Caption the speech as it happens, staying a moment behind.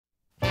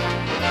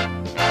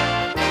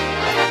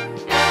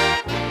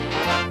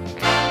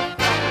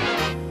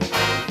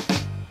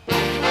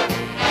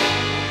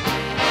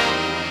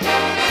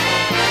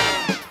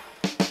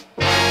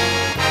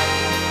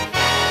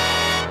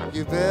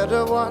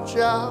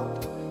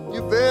out.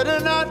 You better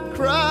not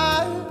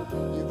cry.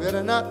 You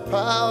better not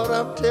pout.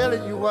 I'm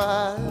telling you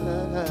why.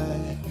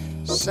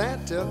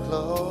 Santa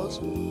Claus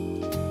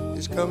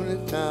is coming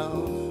to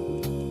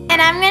town. And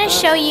I'm going to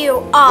show you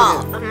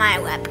all of my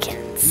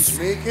webkins. He's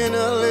making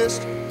a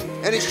list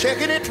and he's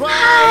checking it twice.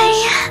 Hi,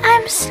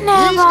 I'm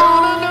Snowball. He's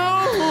gonna know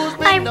who's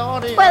been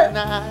naughty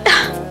tonight.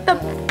 The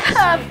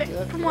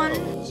perfect one.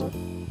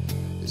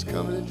 Is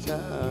coming to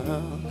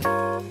town.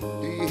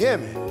 Do you hear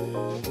me?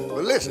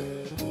 Well, listen.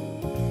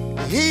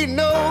 He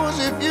knows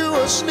if you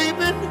are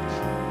sleeping.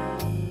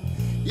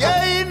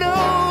 Yeah, he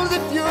knows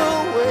if you're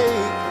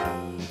awake.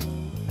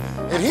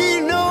 And he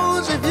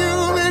knows if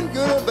you've been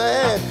good or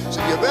bad. So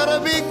you better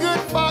be good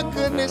for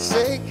goodness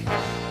sake.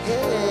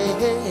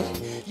 Hey,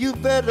 you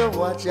better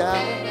watch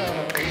out.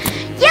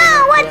 Yo,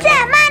 what's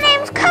up? My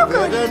name's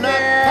Coco.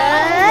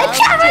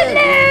 Travel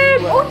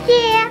Nerd. Oh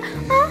yeah.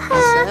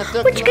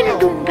 What you gonna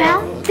do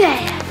about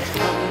that?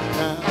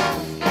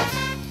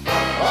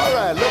 All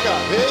right, look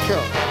out. Here he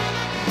comes.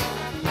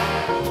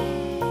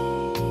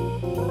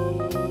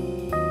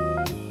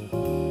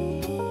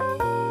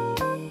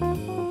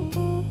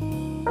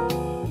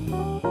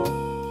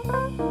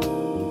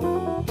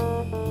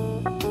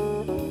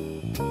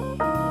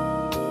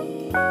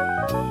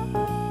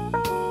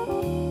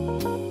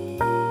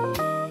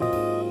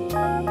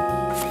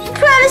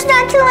 Promise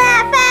not to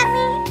laugh at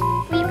me.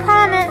 We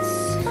promise.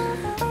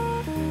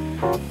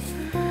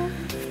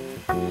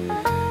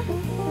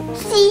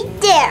 See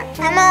there,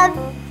 I'm all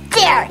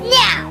there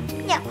now.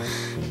 Now,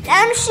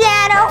 I'm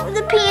Shadow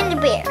the panda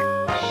bear.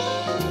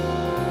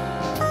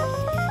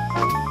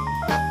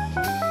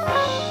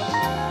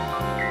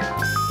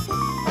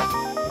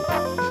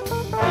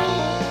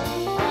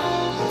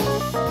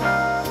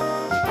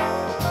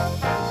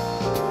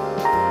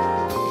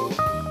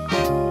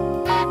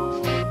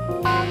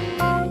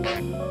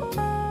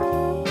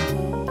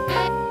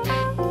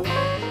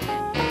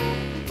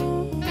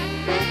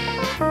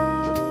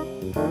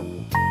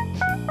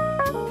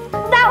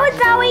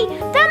 Zoe,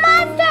 the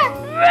monster!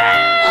 I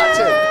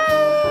tell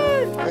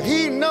you,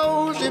 he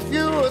knows if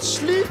you're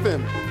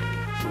sleeping.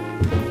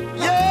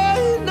 Yeah,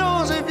 he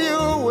knows if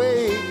you're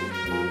awake.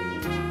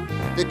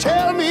 They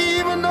tell me he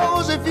even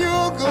knows if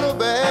you're good or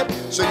bad.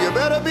 So you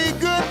better be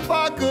good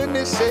for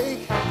goodness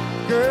sake.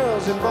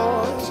 Girls and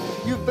boys,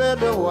 you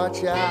better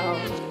watch out.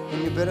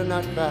 And you better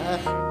not cry.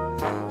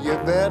 You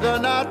better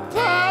not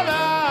pout.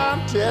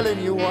 I'm telling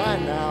you why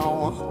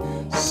now.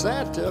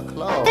 Santa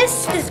Claus.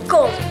 This is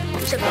Golden.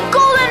 It's a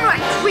golden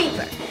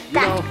retriever.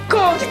 That's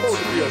golden. It's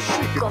supposed to be a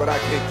secret, but I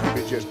can't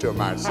keep it just to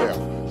myself.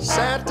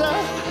 Santa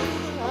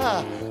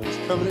is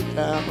coming to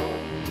town.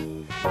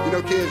 You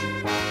know, kids,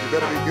 you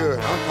better be good.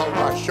 I'm talking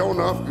about sure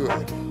enough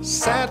good.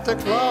 Santa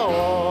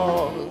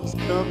Claus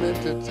coming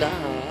to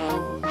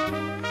town.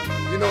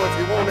 You know, if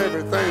you want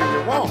everything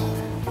you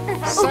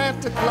want,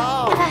 Santa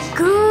Claus,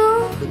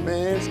 good. the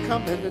man's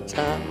coming to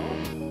town.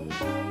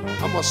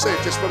 I'm gonna say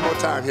it just one more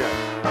time here.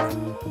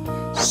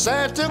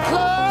 Santa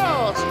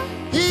Claus,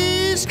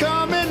 he's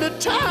coming to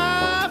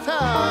town.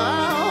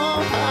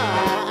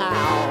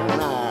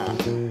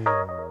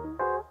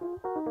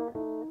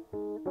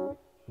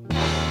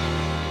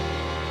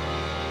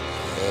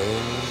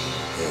 Hey,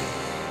 hey.